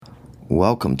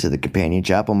Welcome to the Companion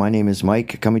Chapel. My name is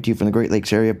Mike, coming to you from the Great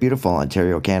Lakes area, beautiful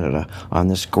Ontario, Canada, on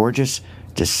this gorgeous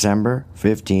December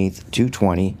 15th,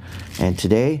 2020. And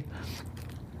today,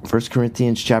 1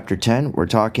 Corinthians chapter 10, we're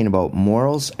talking about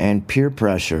morals and peer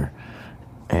pressure.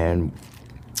 And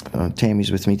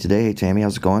Tammy's with me today. Hey, Tammy,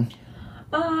 how's it going?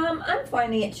 I'm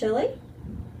finding it chilly.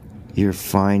 You're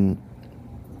fine.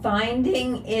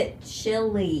 Finding it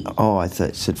chilly. Oh, I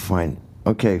thought it said fine.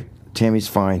 Okay, Tammy's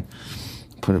fine.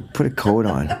 Put a coat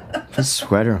on. Put a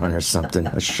sweater on or something.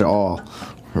 A shawl.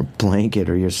 Or a blanket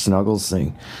or your Snuggles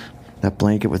thing. That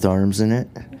blanket with arms in it.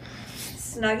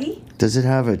 Snuggie? Does it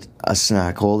have a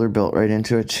snack holder built right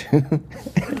into it too?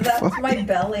 That's my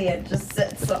belly it just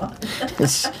sits on.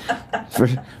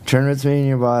 Turn with me in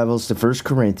your Bibles to 1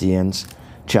 Corinthians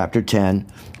chapter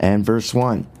 10 and verse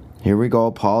 1. Here we go,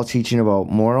 Paul teaching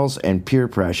about morals and peer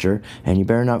pressure, and you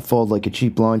better not fold like a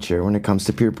cheap lawn chair when it comes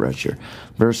to peer pressure.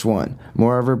 Verse 1,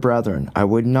 Moreover, brethren, I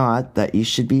would not that ye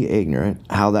should be ignorant,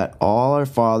 how that all our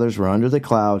fathers were under the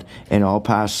cloud, and all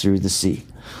passed through the sea,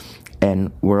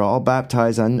 and were all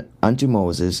baptized unto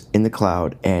Moses in the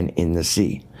cloud and in the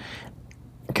sea.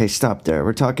 Okay, stop there.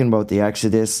 We're talking about the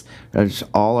Exodus. There's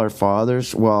all our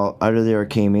fathers. Well, out of there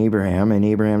came Abraham, and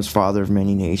Abraham's father of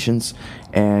many nations,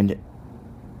 and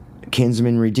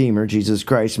kinsman redeemer, Jesus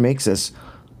Christ, makes us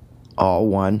all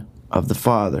one of the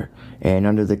Father. And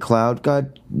under the cloud,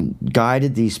 God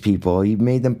guided these people. He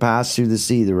made them pass through the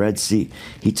sea, the Red Sea.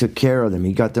 He took care of them.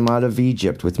 He got them out of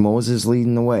Egypt with Moses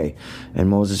leading the way. And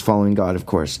Moses following God, of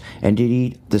course. And did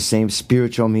eat the same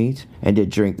spiritual meat and did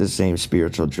drink the same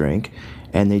spiritual drink.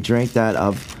 And they drank that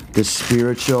of the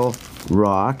spiritual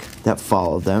rock that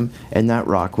followed them. And that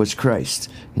rock was Christ.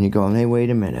 And you're going, hey, wait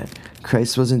a minute.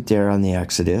 Christ wasn't there on the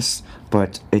Exodus,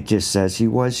 but it just says he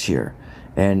was here.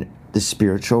 And the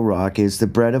spiritual rock is the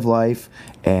bread of life,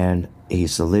 and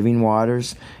he's the living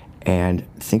waters. And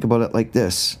think about it like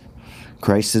this.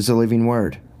 Christ is the living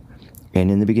word.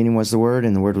 And in the beginning was the Word,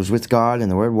 and the Word was with God,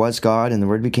 and the Word was God, and the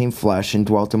Word became flesh and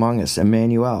dwelt among us,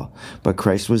 Emmanuel. But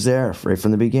Christ was there right from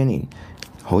the beginning.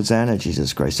 Hosanna,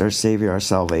 Jesus Christ, our Savior, our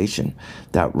salvation.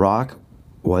 That rock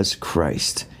was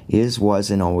Christ. Is,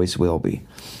 was, and always will be.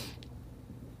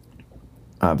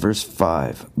 Verse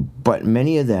 5, But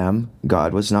many of them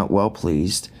God was not well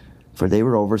pleased, for they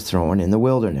were overthrown in the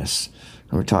wilderness.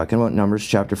 And we're talking about Numbers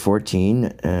chapter 14,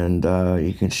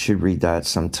 and should read that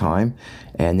sometime.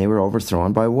 And they were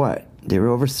overthrown by what? They were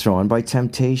overthrown by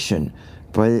temptation,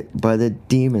 by the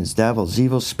demons, devils,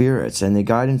 evil spirits, and they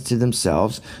got into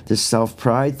themselves this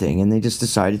self-pride thing, and they just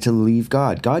decided to leave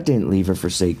God. God didn't leave or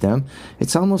forsake them.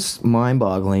 It's almost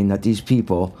mind-boggling that these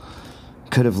people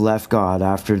could have left God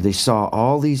after they saw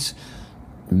all these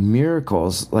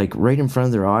miracles like right in front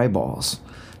of their eyeballs.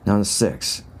 Now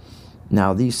 6.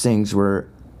 Now these things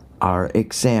are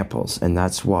examples, and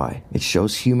that's why. It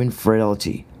shows human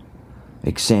frailty.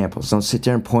 Examples. Don't sit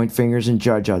there and point fingers and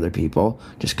judge other people.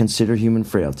 Just consider human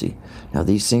frailty. Now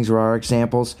these things were our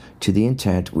examples to the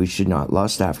intent we should not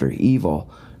lust after evil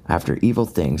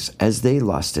things as they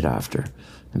lusted after.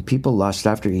 And people lust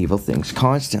after evil things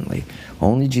constantly.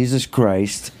 Only Jesus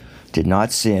Christ did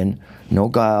not sin. No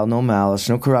guile, no malice,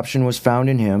 no corruption was found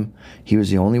in him. He was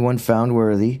the only one found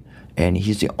worthy. And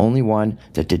he's the only one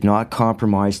that did not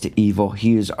compromise to evil.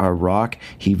 He is our rock.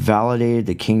 He validated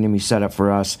the kingdom he set up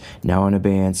for us, now in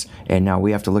abeyance. And now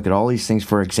we have to look at all these things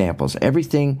for examples.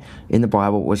 Everything in the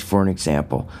Bible was for an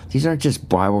example. These aren't just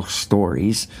Bible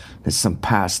stories that some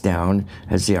passed down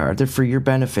as they are. They're for your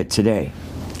benefit today.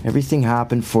 Everything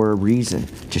happened for a reason,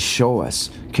 to show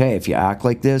us, okay, if you act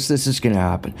like this is going to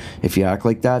happen. If you act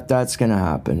like that, that's going to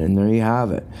happen. And there you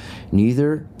have it.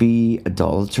 Neither be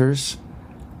idolaters,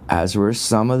 as were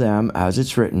some of them, as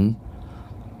it's written,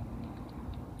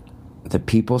 the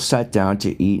people sat down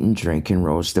to eat and drink and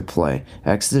rose to play.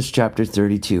 Exodus chapter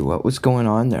 32. What was going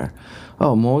on there?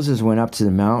 Oh, Moses went up to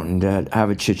the mountain to have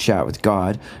a chit-chat with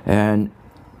God, and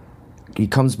he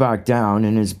comes back down,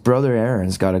 and his brother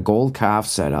Aaron's got a gold calf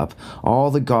set up. All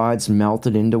the gods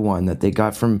melted into one that they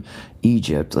got from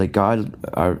Egypt. Like God,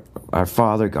 our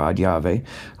Father God, Yahweh,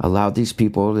 allowed these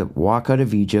people to walk out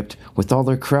of Egypt with all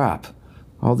their crap,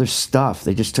 all their stuff.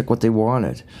 They just took what they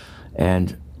wanted.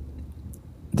 And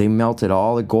they melted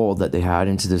all the gold that they had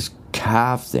into this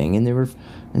calf thing, and they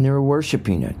were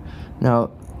worshiping it.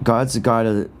 Now, God's the God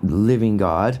of the living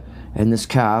God, and this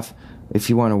calf, if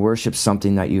you want to worship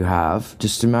something that you have,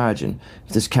 just imagine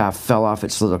if this calf fell off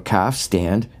its little calf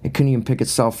stand, it couldn't even pick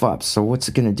itself up. So what's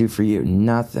it going to do for you?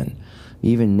 Nothing.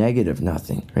 Even negative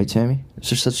nothing. Right, Tammy? Is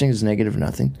there such thing as negative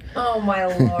nothing? Oh, my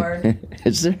Lord.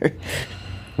 Is there?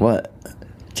 What?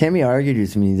 Tammy argued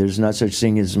with me there's not such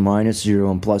thing as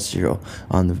 -0 and +0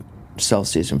 on the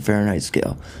Celsius and Fahrenheit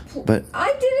scale. But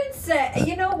I didn't say.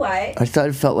 You know what? I thought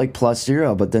it felt like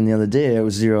 +0, but then the other day it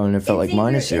was 0 and it felt like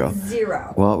 -0. It's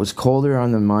 0. Well, it was colder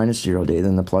on the -0 day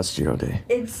than the +0 day.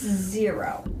 It's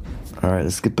 0. All right,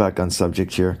 let's get back on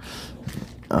subject here.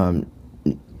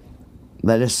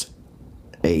 Lettuce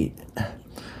 8.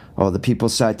 Oh, the people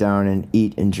sat down and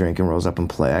eat and drink and rose up and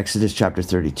play. Exodus chapter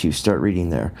 32. Start reading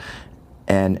there.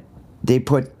 And they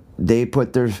put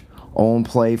their own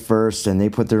play first, and they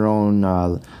put their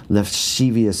own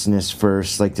lasciviousness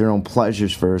first, like their own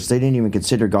pleasures first. They didn't even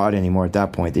consider God anymore at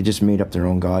that point. They just made up their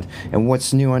own God. And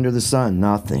what's new under the sun?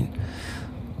 Nothing.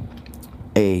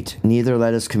 8. Neither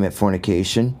let us commit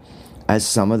fornication, as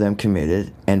some of them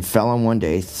committed, and fell on one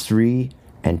day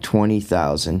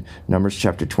 320,000. Numbers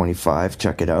chapter 25.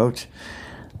 Check it out.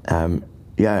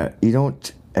 You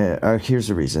don't. Here's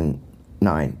the reason.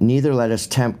 9. Neither let us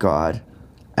tempt God,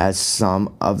 as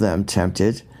some of them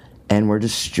tempted, and were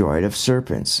destroyed of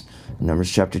serpents.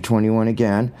 Numbers chapter 21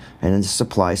 again, and this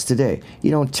applies today. You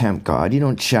don't tempt God. You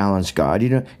don't challenge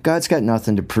God. God's got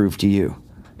nothing to prove to you.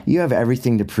 You have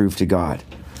everything to prove to God.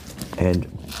 And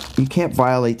you can't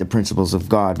violate the principles of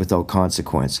God without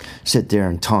consequence. Sit there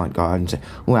and taunt God and say,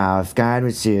 well, if God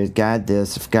would see it, God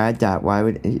this, if God that, why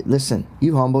would... Listen,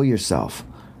 you humble yourself.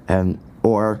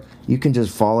 Or you can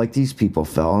just fall like these people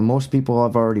fell. And most people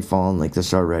have already fallen like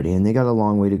this already. And they got a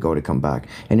long way to go to come back.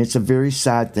 And it's a very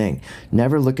sad thing.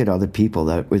 Never look at other people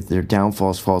that with their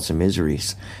downfalls, faults, and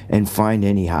miseries and find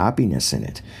any happiness in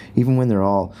it. Even when they're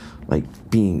all like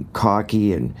being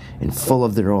cocky and full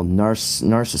of their own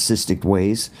narcissistic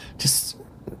ways. Just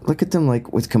look at them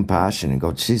like with compassion and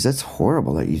go, geez, that's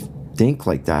horrible that you think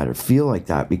like that or feel like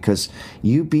that, because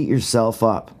you beat yourself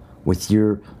up with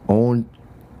your own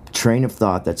train of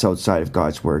thought that's outside of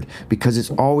God's word, because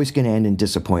it's always going to end in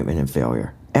disappointment and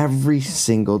failure. Every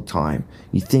single time.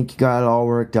 You think you got it all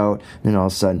worked out, and then all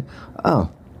of a sudden, I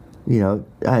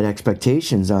had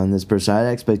expectations on this person. I had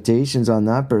expectations on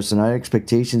that person. I had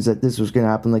expectations that this was going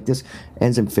to happen like this.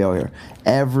 Ends in failure.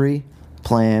 Every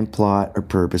plan, plot, or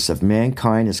purpose of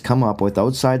mankind has come up with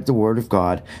outside the word of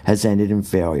God has ended in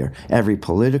failure. Every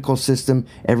political system,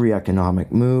 every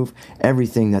economic move,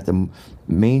 everything that the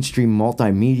mainstream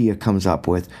multimedia comes up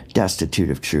with,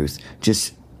 destitute of truth,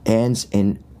 just ends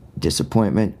in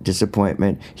disappointment,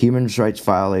 human rights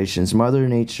violations, Mother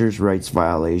Nature's rights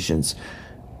violations,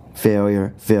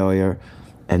 failure,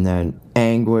 and then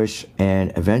anguish,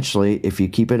 and eventually, if you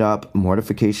keep it up,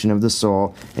 mortification of the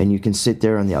soul, and you can sit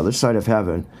there on the other side of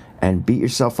heaven and beat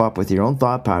yourself up with your own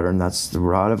thought pattern. That's the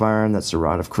rod of iron, that's the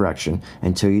rod of correction,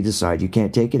 until you decide you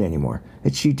can't take it anymore.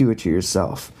 You do it to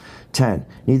yourself. 10.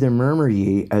 Neither murmur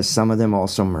ye, as some of them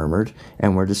also murmured,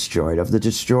 and were destroyed of the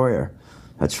destroyer.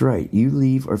 That's right, you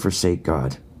leave or forsake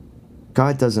God.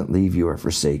 God doesn't leave you or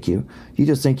forsake you. You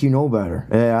just think you know better.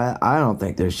 I don't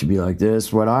think this should be like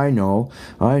this. What I know,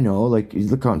 like you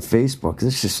look on Facebook.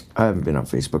 I haven't been on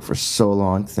Facebook for so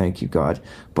long, thank you God.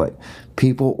 But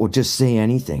people will just say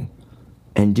anything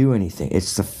and do anything.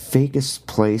 It's the fakest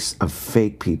place of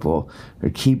fake people,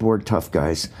 or keyboard tough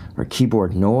guys, or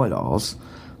keyboard know-it-alls.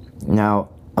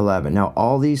 Now, 11. Now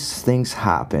all these things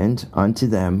happened unto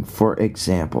them for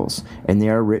examples, and they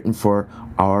are written for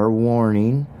our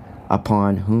warning,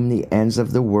 upon whom the ends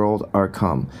of the world are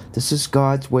come. This is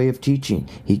God's way of teaching.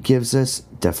 He gives us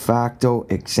de facto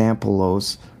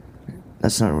examples.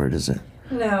 That's not a word, is it?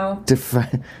 No.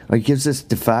 He gives us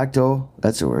de facto,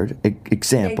 that's a word,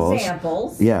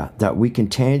 examples. Yeah, that we can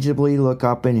tangibly look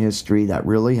up in history that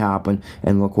really happened,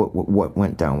 and look what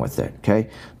went down with it. Okay?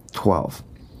 12.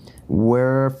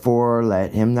 Wherefore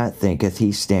let him that thinketh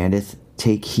he standeth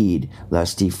take heed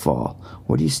lest he fall.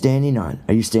 What are you standing on?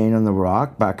 Are you standing on the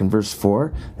rock back in verse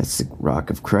 4? That's the rock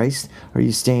of Christ. Or are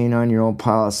you standing on your own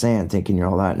pile of sand thinking you're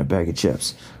all that in a bag of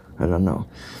chips? I don't know.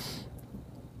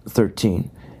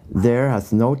 13. There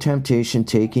hath no temptation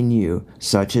taken you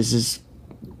such as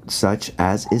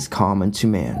is common to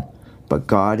man. But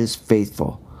God is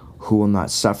faithful, who will not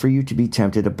suffer you to be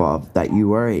tempted above that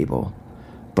you are able,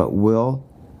 but will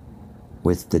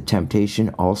with the temptation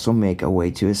also make a way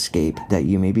to escape, that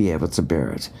you may be able to bear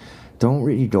it. Don't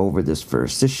read over this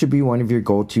verse. This should be one of your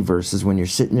go-to verses when you're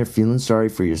sitting there feeling sorry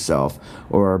for yourself,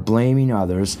 or blaming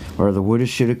others, or the woulda,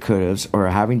 shoulda, couldas, or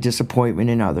having disappointment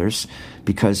in others,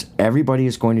 because everybody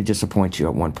is going to disappoint you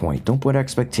at one point. Don't put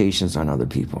expectations on other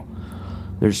people.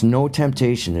 There's no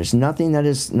temptation. There's nothing that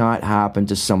has not happened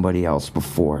to somebody else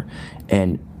before,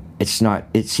 and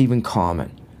it's even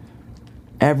common.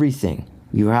 Everything.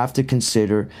 You have to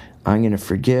consider, I'm going to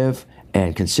forgive,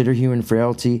 and consider human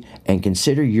frailty, and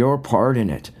consider your part in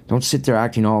it. Don't sit there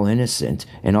acting all innocent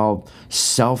and all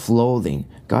self-loathing.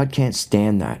 God can't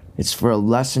stand that. It's for a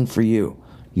lesson for you.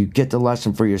 You get the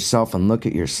lesson for yourself and look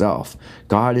at yourself.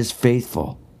 God is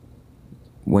faithful.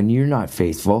 When you're not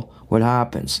faithful, what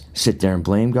happens? Sit there and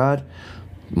blame God?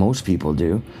 Most people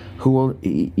do.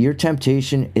 Your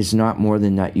temptation is not more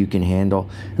than that you can handle,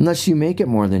 unless you make it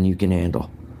more than you can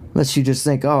handle. Unless you just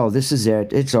think, oh, this is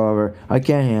it, it's over, I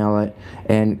can't handle it,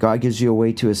 and God gives you a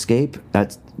way to escape.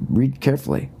 Read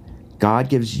carefully. God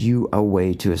gives you a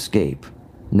way to escape.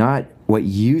 Not what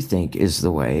you think is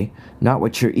the way, not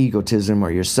what your egotism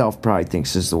or your self-pride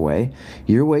thinks is the way.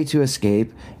 Your way to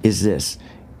escape is this: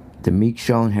 the meek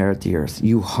shall inherit the earth.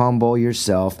 You humble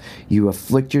yourself. You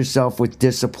afflict yourself with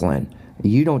discipline.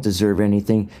 You don't deserve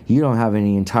anything. You don't have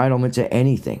any entitlement to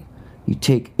anything. You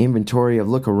take inventory of,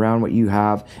 look around what you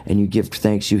have, and you give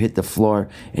thanks. You hit the floor,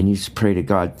 and you pray to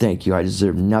God, thank you, I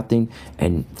deserve nothing,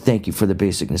 and thank you for the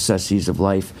basic necessities of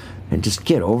life, and just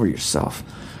get over yourself.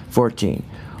 14,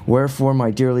 wherefore,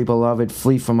 my dearly beloved,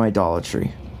 flee from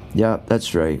idolatry. Yeah,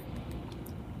 that's right.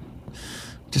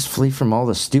 Just flee from all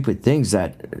the stupid things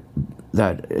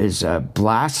that is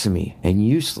blasphemy and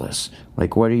useless.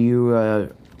 Like, what are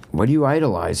you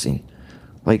idolizing?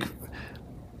 Like,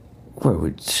 what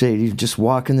would say you just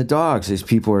walking the dogs? These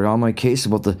people are on my case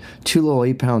about the 2 little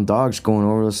 8-pound dogs going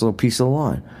over this little piece of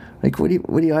lawn. Like, what are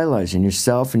you idolizing?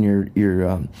 Yourself and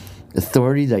your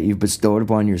authority that you've bestowed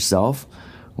upon yourself?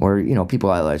 Or,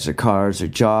 people idolize their cars, their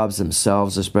jobs,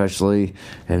 themselves especially,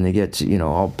 and they get to,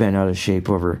 all bent out of shape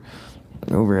over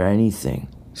anything.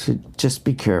 So just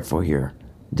be careful here.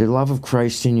 The love of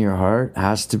Christ in your heart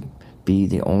has to be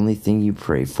the only thing you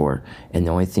pray for and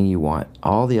the only thing you want.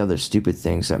 All the other stupid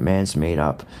things that man's made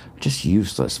up are just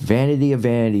useless. Vanity of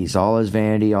vanities. All is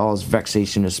vanity. All is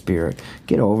vexation of spirit.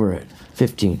 Get over it.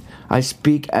 15. I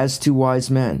speak as to wise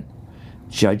men.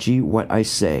 Judge ye what I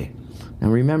say.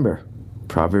 And remember,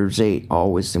 Proverbs 8,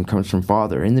 all wisdom comes from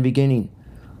Father. In the beginning,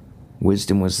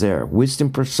 wisdom was there.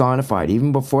 Wisdom personified,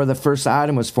 even before the first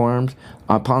Adam was formed,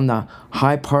 upon the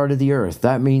high part of the earth.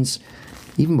 That means,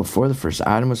 even before the first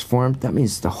Adam was formed, that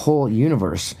means the whole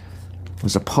universe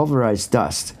was a pulverized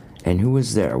dust. And who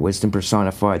was there? Wisdom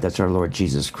personified, that's our Lord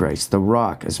Jesus Christ. The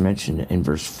rock, as mentioned in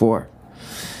verse 4.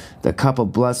 The cup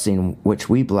of blessing which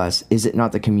we bless, is it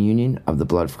not the communion of the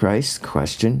blood of Christ?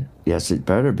 Question. Yes, it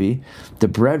better be. The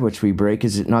bread which we break,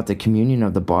 is it not the communion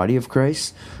of the body of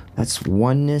Christ? That's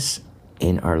oneness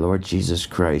in our Lord Jesus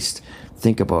Christ.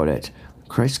 Think about it.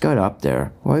 Christ got up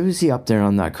there. Why was he up there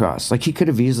on that cross? Like, he could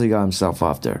have easily got himself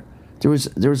up there. There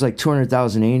was like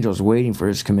 200,000 angels waiting for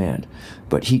his command.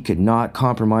 But he could not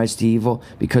compromise to evil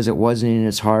because it wasn't in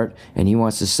his heart. And he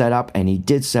wants to set up, and he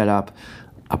did set up,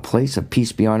 a place of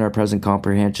peace beyond our present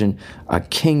comprehension, a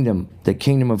kingdom. The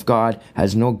kingdom of God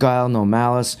has no guile, no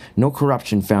malice, no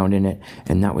corruption found in it,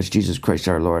 and that was Jesus Christ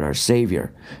our Lord, our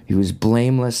Savior. He was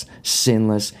blameless,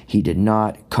 sinless. He did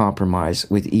not compromise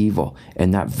with evil,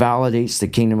 and that validates the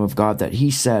kingdom of God that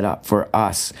he set up for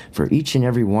us, for each and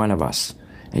every one of us.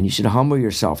 And you should humble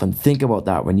yourself and think about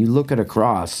that. When you look at a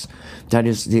cross, that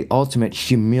is the ultimate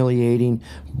humiliating,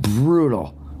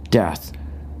 brutal death.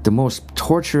 The most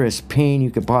torturous pain you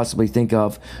could possibly think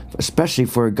of, especially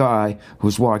for a guy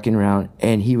who's walking around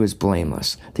and he was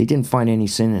blameless. They didn't find any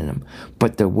sin in him.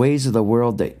 But the ways of the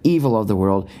world, the evil of the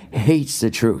world, hates the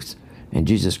truth. And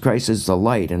Jesus Christ is the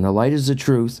light, and the light is the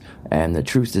truth, and the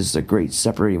truth is the great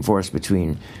separating force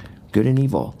between good and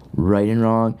evil, right and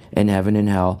wrong, and heaven and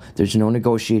hell. There's no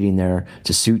negotiating there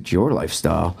to suit your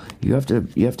lifestyle. You have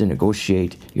to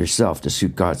negotiate yourself to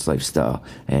suit God's lifestyle.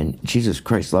 And Jesus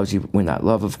Christ loves you. When that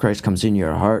love of Christ comes in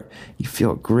your heart, you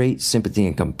feel great sympathy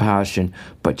and compassion,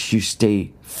 but you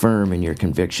stay firm in your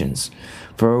convictions.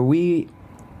 For we,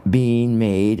 being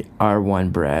made, are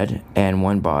one bread and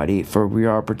one body, for we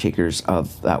are partakers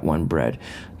of that one bread.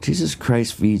 Jesus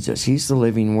Christ feeds us. He's the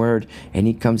living word, and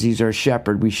he comes, he's our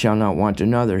shepherd. We shall not want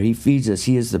another. He feeds us.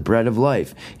 He is the bread of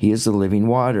life. He is the living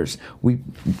waters. We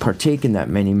partake in that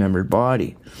many-membered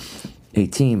body.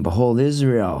 18, behold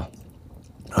Israel,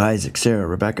 Isaac, Sarah,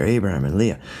 Rebekah, Abraham, and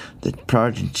Leah, the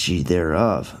progeny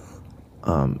thereof,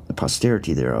 the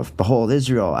posterity thereof. Behold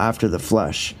Israel after the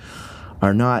flesh.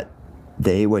 Are not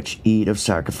they which eat of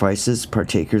sacrifices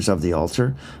partakers of the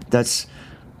altar? That's,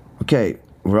 okay,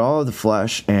 we're all of the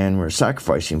flesh, and we're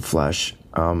sacrificing flesh.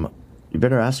 You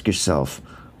better ask yourself,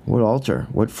 what altar?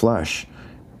 What flesh?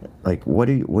 Like, what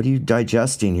are you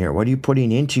digesting here? What are you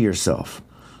putting into yourself?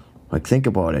 Like, think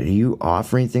about it. Are you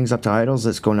offering things up to idols?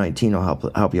 Let's go 19.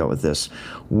 I'll help you out with this.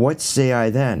 What say I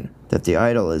then? That the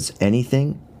idol is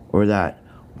anything? Or that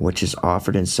which is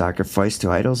offered in sacrifice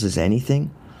to idols is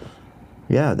anything?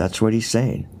 Yeah, that's what he's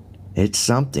saying. It's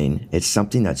something. It's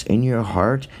something that's in your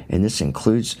heart, and this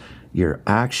includes your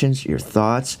actions, your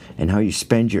thoughts, and how you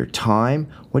spend your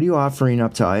time, what are you offering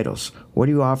up to idols? What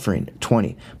are you offering?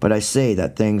 20. But I say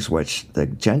that things which the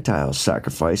Gentiles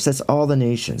sacrifice, that's all the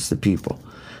nations, the people.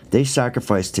 They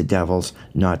sacrifice to devils,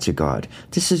 not to God.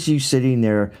 This is you sitting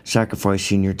there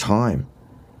sacrificing your time.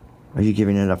 Are you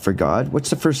giving it up for God? What's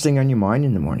the first thing on your mind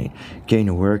in the morning? Getting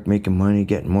to work, making money,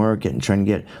 getting more, trying to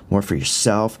get more for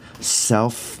yourself.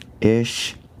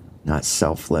 Selfish, not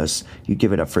selfless. You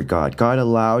give it up for God. God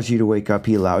allows you to wake up.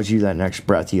 He allows you that next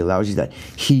breath. He allows you that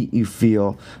heat you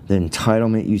feel, the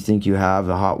entitlement you think you have,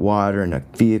 the hot water and the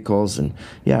vehicles. And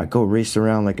yeah, go race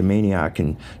around like a maniac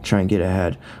and try and get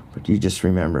ahead. But you just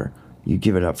remember, you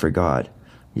give it up for God.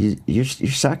 You're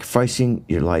sacrificing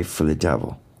your life for the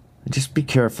devil. Just be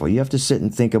careful. You have to sit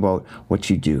and think about what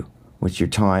you do with your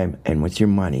time and with your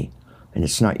money. And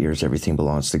it's not yours. Everything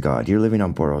belongs to God. You're living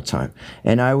on borrowed time.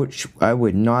 And I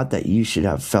would not that you should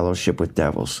have fellowship with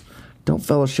devils. Don't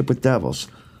fellowship with devils.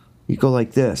 You go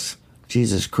like this.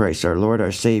 Jesus Christ, our Lord,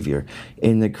 our Savior,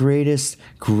 in the greatest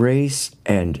grace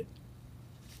and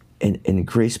in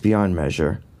grace beyond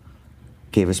measure,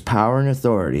 gave us power and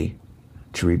authority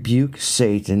to rebuke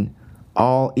Satan,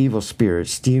 all evil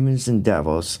spirits, demons, and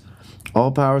devils,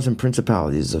 all powers and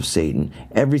principalities of Satan,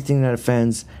 everything that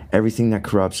offends, everything that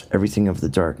corrupts, everything of the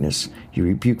darkness. You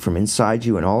rebuke from inside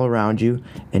you and all around you,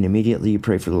 and immediately you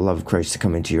pray for the love of Christ to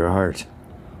come into your heart.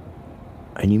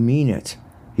 And you mean it.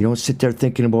 You don't sit there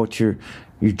thinking about your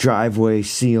driveway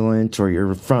sealant or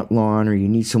your front lawn, or you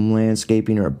need some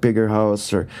landscaping or a bigger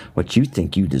house or what you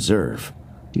think you deserve.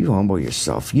 You humble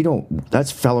yourself.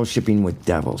 That's fellowshipping with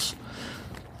devils.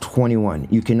 21.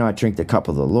 You cannot drink the cup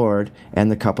of the Lord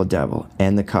and the cup of devil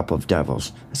and the cup of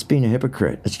devils. That's being a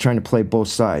hypocrite. It's trying to play both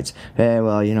sides. Hey,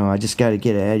 well, I just got to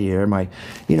get ahead here.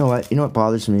 You know what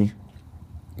bothers me?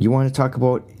 You want to talk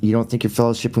about you don't think you're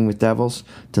fellowshipping with devils?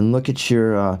 Then look at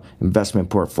your investment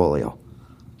portfolio.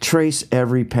 Trace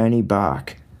every penny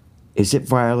back. Is it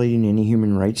violating any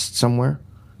human rights somewhere?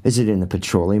 Is it in the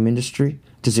petroleum industry?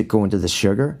 Does it go into the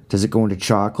sugar? Does it go into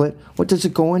chocolate? What does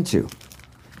it go into?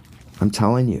 I'm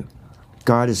telling you,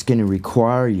 God is going to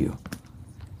require you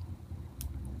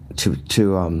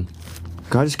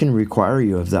God is going to require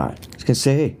you of that. He's going to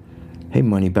say, hey,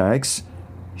 money bags,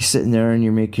 you're sitting there and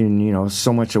you're making,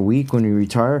 so much a week when you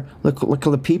retire. Look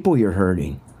at the people you're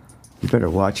hurting. You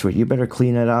better watch you better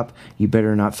clean it up. You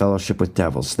better not fellowship with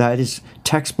devils. That is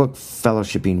textbook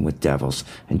fellowshipping with devils.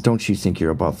 And don't you think you're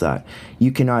above that.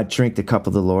 You cannot drink the cup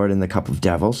of the Lord and the cup of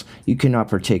devils. You cannot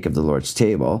partake of the Lord's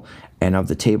table and of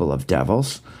the table of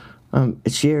devils.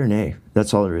 It's yea or nay.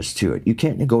 That's all there is to it. You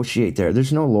can't negotiate there.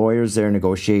 There's no lawyers there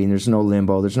negotiating. There's no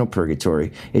limbo. There's no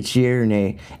purgatory. It's yea or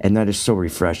nay, and that is so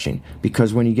refreshing.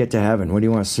 Because when you get to heaven, what do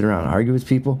you want to sit around and argue with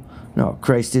people? No,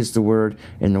 Christ is the Word,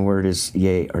 and the Word is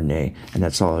yea or nay, and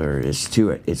that's all there is to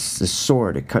it. It's the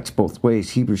sword. It cuts both ways.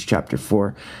 Hebrews chapter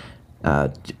 4,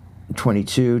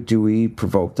 22, do we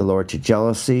provoke the Lord to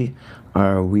jealousy?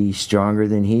 Are we stronger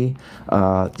than He?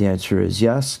 The answer is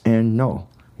yes and no.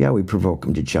 Yeah, we provoke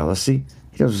Him to jealousy.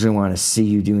 He doesn't want to see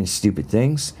you doing stupid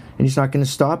things, and He's not going to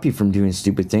stop you from doing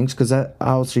stupid things, because how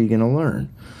else are you going to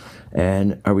learn?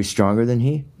 And are we stronger than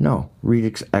He? No.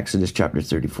 Read Exodus chapter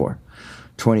 34.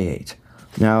 28.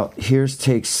 Now,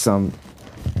 takes some.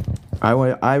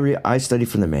 I study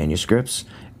from the manuscripts,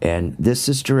 and this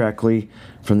is directly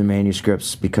from the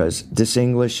manuscripts because this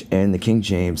English and the King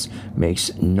James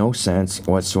makes no sense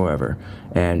whatsoever,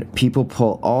 and people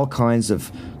pull all kinds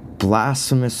of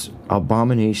blasphemous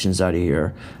abominations out of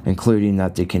here, including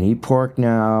that they can eat pork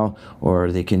now,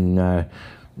 or they can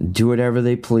do whatever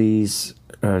they please.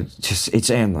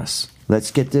 It's endless. Let's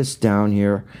get this down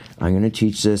here. I'm going to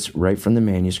teach this right from the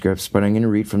manuscripts, but I'm going to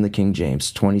read from the King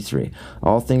James 23.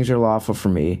 All things are lawful for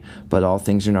me, but all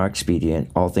things are not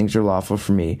expedient. All things are lawful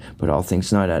for me, but all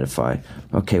things not edify.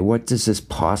 Okay, what does this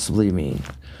possibly mean?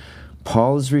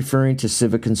 Paul is referring to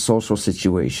civic and social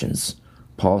situations.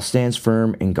 Paul stands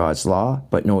firm in God's law,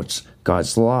 but notes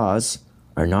God's laws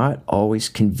are not always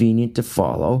convenient to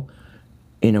follow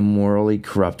in a morally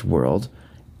corrupt world,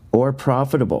 or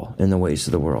profitable in the ways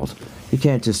of the world. You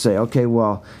can't just say, okay,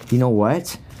 well, you know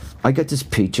what? I got this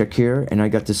paycheck here, and I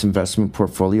got this investment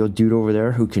portfolio dude over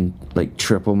there who can,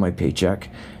 triple my paycheck.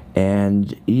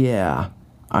 And, yeah,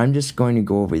 I'm just going to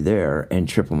go over there and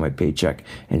triple my paycheck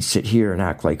and sit here and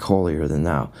act like holier than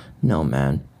thou. No,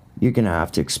 man. You're going to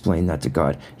have to explain that to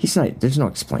God. There's no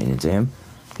explaining to Him.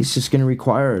 He's just going to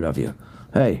require it of you.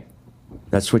 Hey,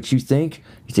 that's what you think?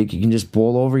 You think you can just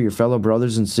bowl over your fellow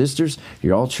brothers and sisters?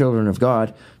 You're all children of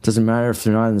God. Doesn't matter if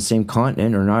they're not on the same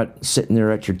continent or not sitting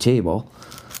there at your table.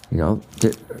 You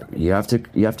have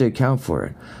to account for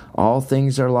it. All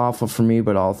things are lawful for me,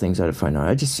 but all things I define not.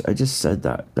 I just said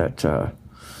that.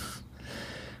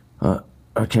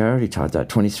 Okay, I already taught that.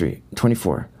 23,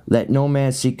 24. Let no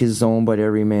man seek his own, but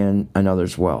every man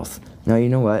another's wealth. Now, you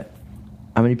know what?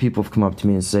 How many people have come up to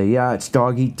me and say, yeah, it's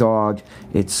dog eat dog.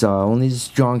 It's only the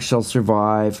strong shall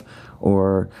survive.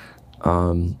 Or,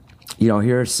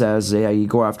 here it says, yeah, you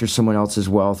go after someone else's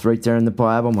wealth right there in the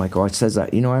Bible. I'm like, oh, it says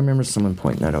that. I remember someone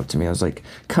pointing that out to me. I was like,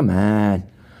 come on.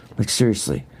 Like,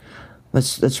 seriously.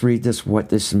 Let's read this, what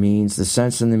this means, the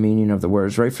sense and the meaning of the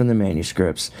words right from the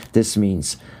manuscripts. This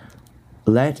means,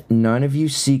 let none of you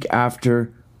seek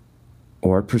after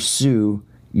or pursue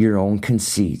your own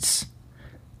conceits.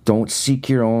 Don't seek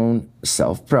your own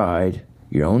self-pride,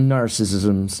 your own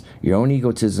narcissisms, your own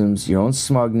egotisms, your own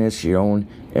smugness, your own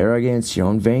arrogance, your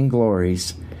own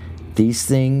vainglories. These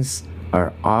things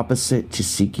are opposite to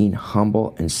seeking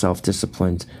humble and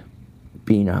self-disciplined,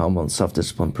 being a humble and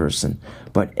self-disciplined person.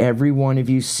 But every one of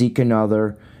you seek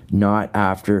another, not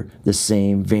after the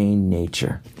same vain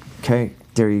nature. Okay,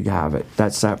 there you have it.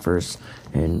 That's that verse,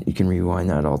 and you can rewind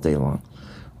that all day long.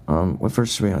 What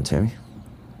verse are we on, Tammy?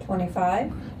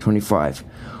 25. 25.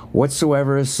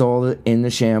 Whatsoever is sold in the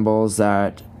shambles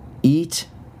that eat,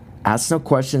 ask no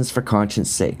questions for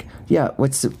conscience sake. Yeah,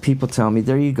 what's the people tell me?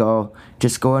 There you go.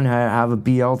 Just go and have a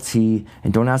BLT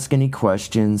and don't ask any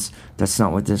questions. That's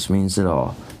not what this means at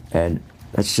all. And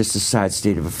that's just a sad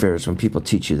state of affairs when people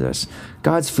teach you this.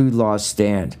 God's food laws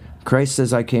stand. Christ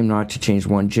says, I came not to change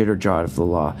one jot or jot of the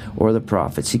law or the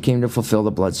prophets. He came to fulfill the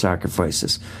blood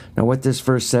sacrifices. Now, what this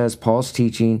verse says, Paul's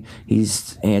teaching,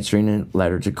 he's answering a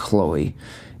letter to Chloe.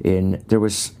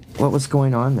 What was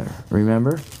going on there?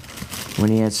 Remember? When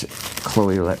he answered,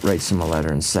 Chloe writes him a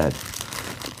letter and said,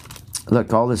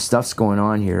 look, all this stuff's going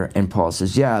on here. And Paul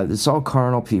says, yeah, it's all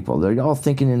carnal people. They're all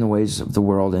thinking in the ways of the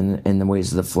world and in the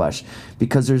ways of the flesh.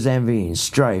 Because there's envy and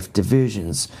strife,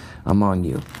 divisions among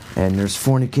you. And there's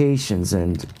fornications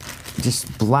and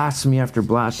just blasphemy after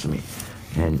blasphemy.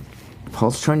 And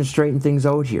Paul's trying to straighten things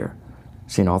out here.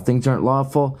 Saying all things aren't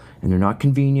lawful, and they're not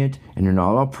convenient, and they're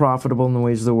not all profitable in the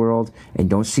ways of the world, and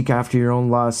don't seek after your own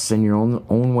lusts and your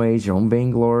own ways, your own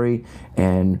vainglory,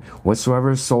 and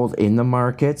whatsoever is sold in the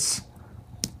markets.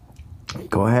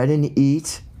 Go ahead and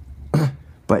eat,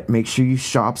 but make sure you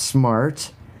shop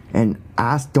smart, and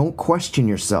don't question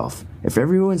yourself. If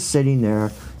everyone's sitting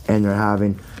there and they're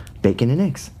having bacon and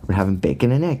eggs, we're having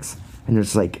bacon and eggs, and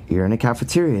there's like, you're in a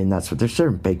cafeteria and that's what they're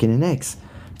serving, bacon and eggs.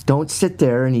 Don't sit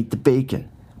there and eat the bacon.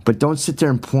 But don't sit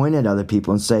there and point at other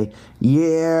people and say,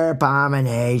 you're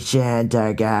abomination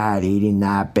to God eating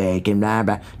that bacon. Blah,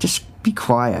 blah. Just be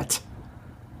quiet.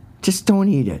 Just don't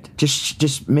eat it.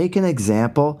 Just make an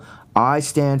example. I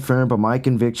stand firm by my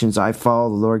convictions. I follow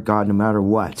the Lord God no matter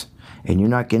what. And you're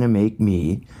not going to make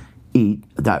me eat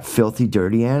that filthy,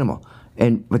 dirty animal.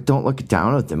 But don't look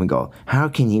down at them and go, how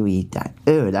can you eat that?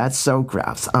 Ew, that's so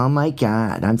gross. Oh my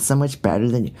God, I'm so much better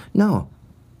than you. No.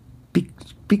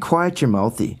 Be quiet your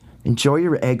mouthy. Enjoy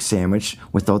your egg sandwich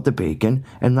without the bacon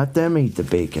and let them eat the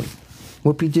bacon.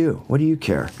 Whoopie-doo. What do you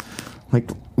care? Like,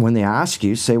 when they ask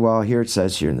you, say, well, here it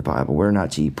says here in the Bible, we're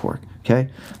not to eat pork, okay?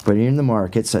 But in the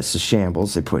markets, that's the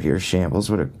shambles. They put here shambles.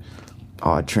 What an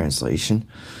odd translation.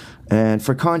 And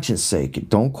for conscience sake,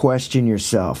 don't question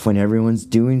yourself when everyone's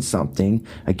doing something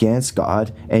against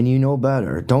God and you know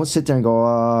better. Don't sit there and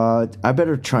go, I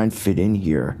better try and fit in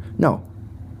here. No.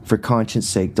 For conscience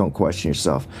sake, don't question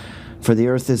yourself. For the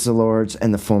earth is the Lord's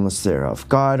and the fullness thereof.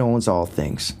 God owns all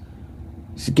things.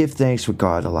 So give thanks what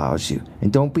God allows you.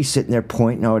 And don't be sitting there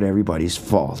pointing out everybody's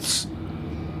faults.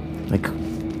 Like,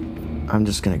 I'm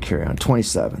just going to carry on.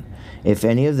 27. If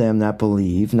any of them that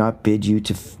believe not bid you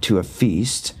to a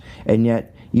feast, and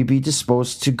yet you be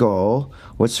disposed to go,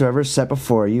 whatsoever is set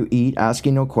before you, eat,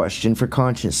 asking no question for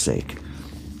conscience sake.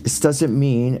 This doesn't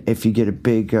mean if you get a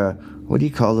big, what do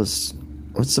you call this?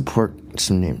 What's the pork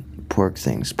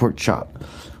things? Pork chop.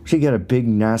 If you get a big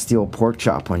nasty old pork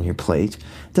chop on your plate,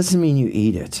 doesn't mean you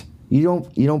eat it. You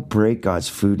don't break God's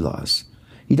food laws.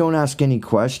 You don't ask any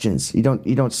questions. You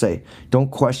don't say, don't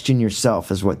question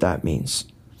yourself is what that means.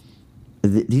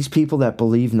 These people that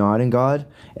believe not in God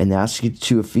and ask you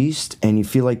to a feast and you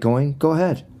feel like going, go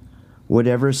ahead.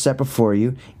 Whatever is set before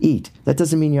you, eat. That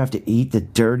doesn't mean you have to eat the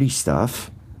dirty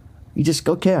stuff. You just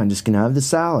go, okay, I'm just going to have the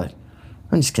salad.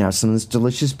 I'm just going to have some of this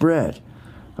delicious bread.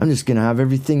 I'm just going to have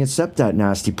everything except that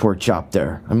nasty pork chop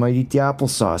there. I might eat the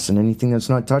applesauce and anything that's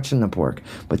not touching the pork.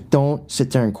 But don't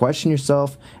sit there and question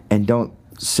yourself, and don't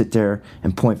sit there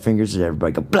and point fingers at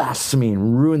everybody. Go blasphemy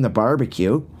and ruin the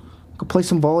barbecue. Go play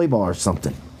some volleyball or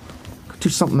something. Go do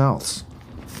something else.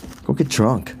 Go get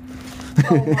drunk.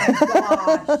 Oh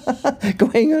my gosh. Go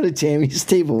hang out at Tammy's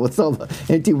table with all the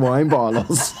empty wine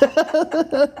bottles.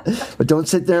 But don't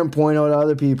sit there and point out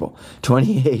other people.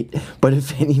 28. But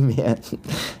if any man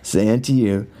say unto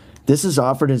you, this is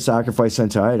offered in sacrifice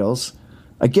unto idols,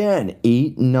 again,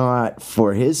 eat not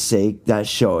for his sake that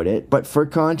showed it, but for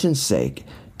conscience sake.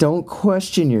 Don't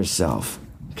question yourself.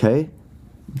 Okay?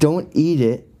 Don't eat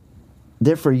it.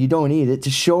 Therefore, you don't eat it to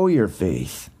show your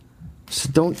faith. So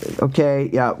don't. Okay,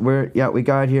 we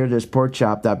got here this pork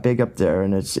chop that big up there,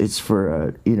 and it's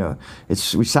for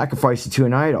we sacrifice it to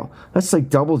an idol. That's like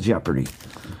double jeopardy.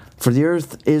 For the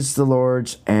earth is the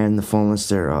Lord's and the fullness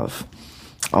thereof.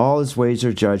 All his ways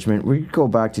are judgment. We go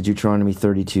back to Deuteronomy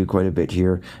 32 quite a bit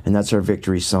here, and that's our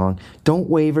victory song. Don't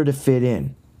waver to fit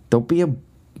in. Don't be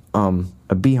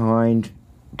a behind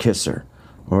kisser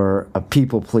or a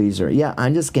people pleaser. Yeah,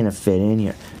 I'm just gonna fit in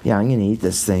here. Yeah, I'm gonna eat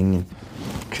this thing.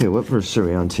 Okay, what verse are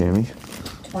we on, Tammy?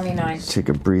 29. Let's take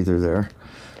a breather there.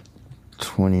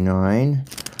 29.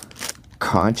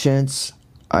 Conscience,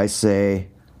 I say,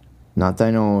 not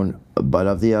thine own, but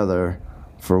of the other.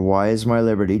 For why is my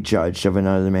liberty judged of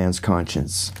another man's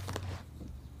conscience?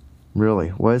 Really,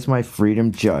 why is my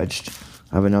freedom judged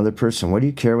of another person? What do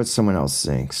you care what someone else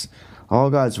thinks? All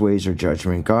God's ways are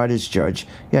judgment. God is judge.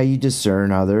 Yeah, you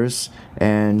discern others,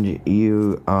 and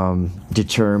you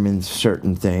determine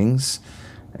certain things.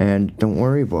 And don't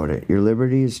worry about it. Your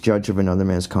liberty is judge of another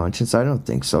man's conscience? I don't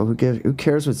think so. Who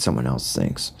cares what someone else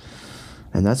thinks?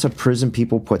 And that's a prison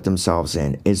people put themselves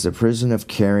in, is the prison of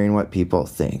caring what people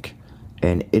think.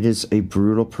 And it is a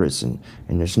brutal prison.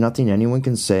 And there's nothing anyone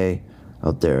can say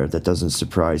out there that doesn't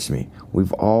surprise me.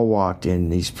 We've all walked in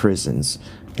these prisons.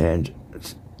 And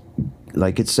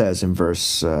like it says in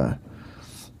verse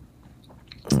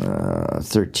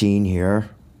 13 here.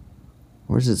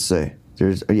 Where does it say?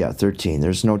 13.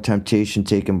 There's no temptation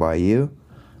taken by you.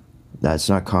 That's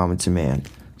not common to man.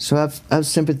 So have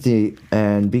sympathy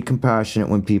and be compassionate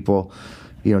when people,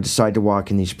 decide to walk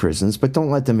in these prisons, but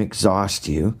don't let them exhaust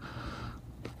you.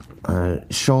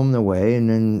 Show them the way, and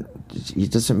then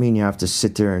it doesn't mean you have to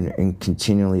sit there and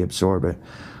continually absorb it.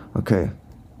 Okay.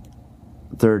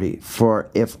 30. For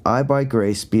if I by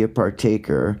grace be a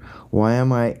partaker, why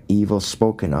am I evil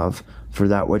spoken of for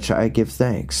that which I give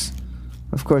thanks?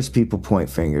 Of course, people point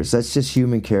fingers. That's just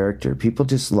human character. People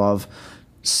just love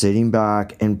sitting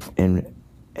back and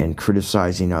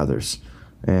criticizing others.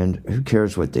 And who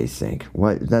cares what they think?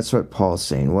 That's what Paul's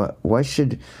saying.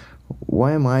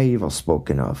 Why am I evil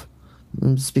spoken of?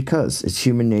 It's because it's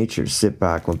human nature to sit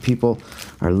back when people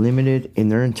are limited in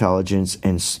their intelligence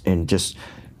and just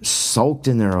sulked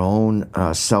in their own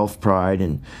self-pride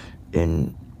and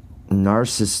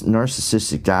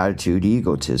narcissistic attitude,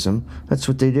 egotism. That's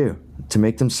what they do. To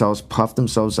make themselves puff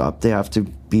themselves up, they have to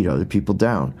beat other people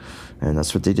down. And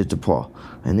that's what they did to Paul.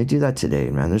 And they do that today,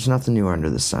 man. There's nothing new under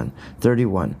the sun.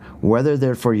 31. Whether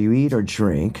therefore you eat or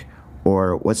drink,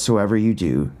 or whatsoever you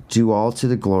do all to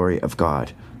the glory of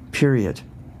God. Period.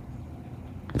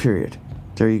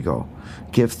 There you go.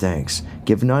 Give thanks.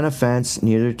 Give none offense,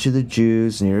 neither to the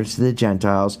Jews, neither to the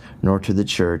Gentiles, nor to the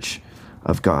church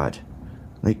of God.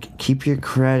 Like, keep your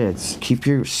credits. Keep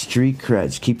your street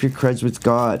creds. Keep your creds with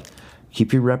God.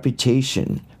 Keep your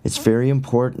reputation. It's very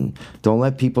important. Don't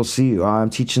let people see you. I'm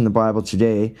teaching the Bible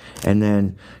today, and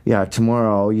then,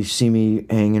 tomorrow you see me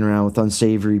hanging around with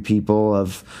unsavory people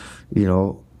of,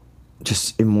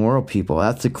 just immoral people,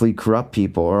 ethically corrupt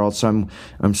people, or else I'm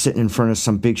sitting in front of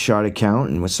some big shot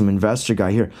accountant with some investor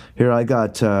guy. Here I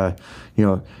got,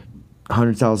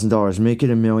 $100,000. Make it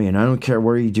 $1 million. I don't care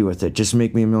what you do with it. Just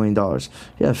make me $1 million.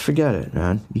 Yeah, forget it,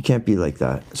 man. You can't be like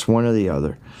that. It's one or the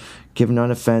other. Give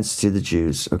none offense to the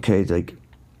Jews, okay?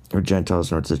 Or Gentiles,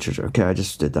 nor to the church. Okay, I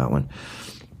just did that one.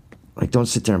 Don't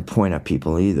sit there and point at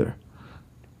people either.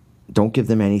 Don't give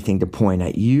them anything to point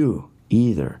at you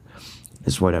either,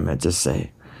 is what I meant to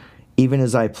say. Even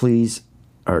as I please,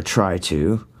 or try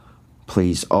to,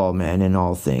 please all men in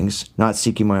all things, not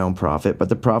seeking my own profit, but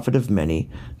the profit of many,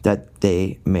 that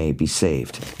they may be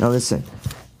saved. Now listen,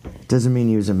 it doesn't mean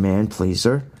he was a man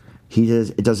pleaser.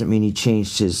 It doesn't mean he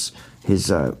changed his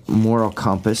moral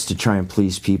compass to try and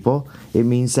please people. It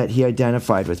means that he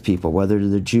identified with people, whether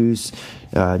they're Jews,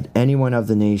 anyone of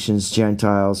the nations,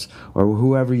 Gentiles, or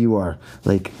whoever you are.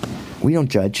 We don't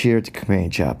judge here at the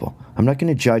Companion Chapel. I'm not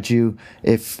going to judge you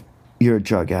if you're a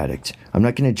drug addict. I'm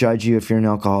not going to judge you if you're an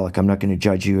alcoholic. I'm not going to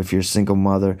judge you if you're a single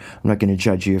mother. I'm not going to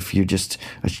judge you if you're just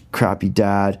a crappy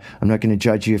dad. I'm not going to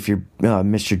judge you if you're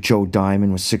Mr. Joe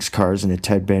Diamond with 6 cars and a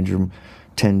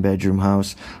 10-bedroom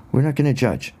house. We're not going to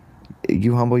judge.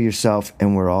 You humble yourself,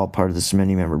 and we're all part of this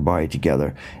many-member body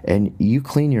together. And you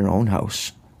clean your own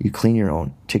house. You clean your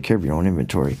own. Take care of your own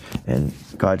inventory. And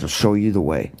God will show you the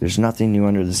way. There's nothing new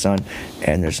under the sun.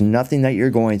 And there's nothing that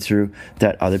you're going through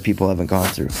that other people haven't gone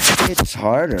through. It's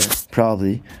harder,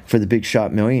 probably, for the big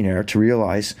shot millionaire to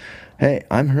realize, hey,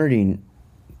 I'm hurting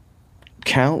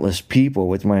countless people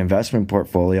with my investment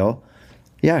portfolio.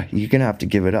 Yeah, you're going to have to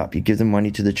give it up. You give the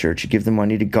money to the church. You give the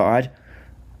money to God.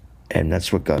 And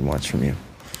that's what God wants from you.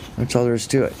 That's all there is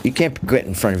to it. You can't get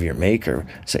in front of your maker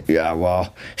and say, yeah,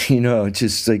 well,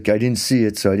 just like I didn't see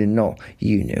it, so I didn't know.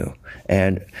 You knew.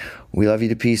 And we love you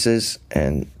to pieces.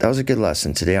 And that was a good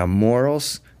lesson today on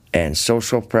morals and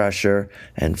social pressure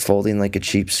and folding like a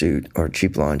cheap suit or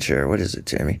cheap lawn chair. What is it,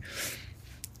 Tammy?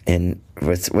 And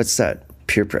what's that?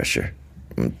 Peer pressure.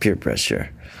 Peer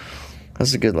pressure.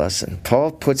 That's a good lesson.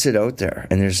 Paul puts it out there,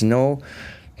 and there's no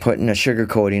putting a sugar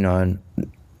coating on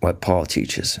what Paul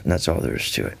teaches, and that's all there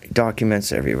is to it.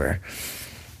 Documents everywhere.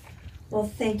 Well,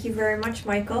 thank you very much,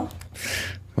 Michael.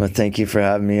 Well, thank you for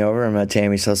having me over. I'm at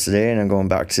Tammy's house today, and I'm going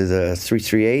back to the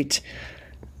 338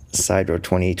 Side Road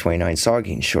 2829,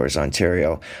 Saugeen Shores,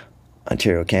 Ontario,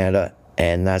 Canada.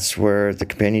 And that's where the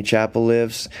Companion Chapel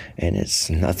lives, and it's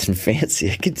nothing fancy,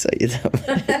 I can tell you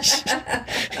that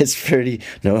much. It's pretty,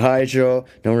 no hydro,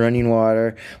 no running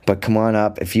water, but come on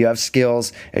up. If you have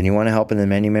skills and you want to help in the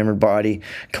many-membered body,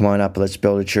 come on up, let's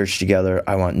build a church together.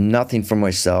 I want nothing for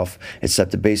myself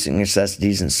except the basic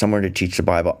necessities and somewhere to teach the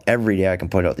Bible. Every day I can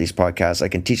put out these podcasts. I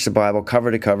can teach the Bible cover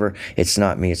to cover. It's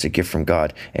not me, it's a gift from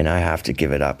God, and I have to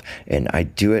give it up, and I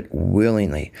do it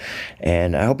willingly.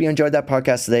 And I hope you enjoyed that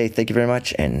podcast today. Thank you very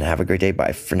much, and have a great day.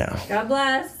 Bye for now. God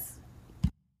bless.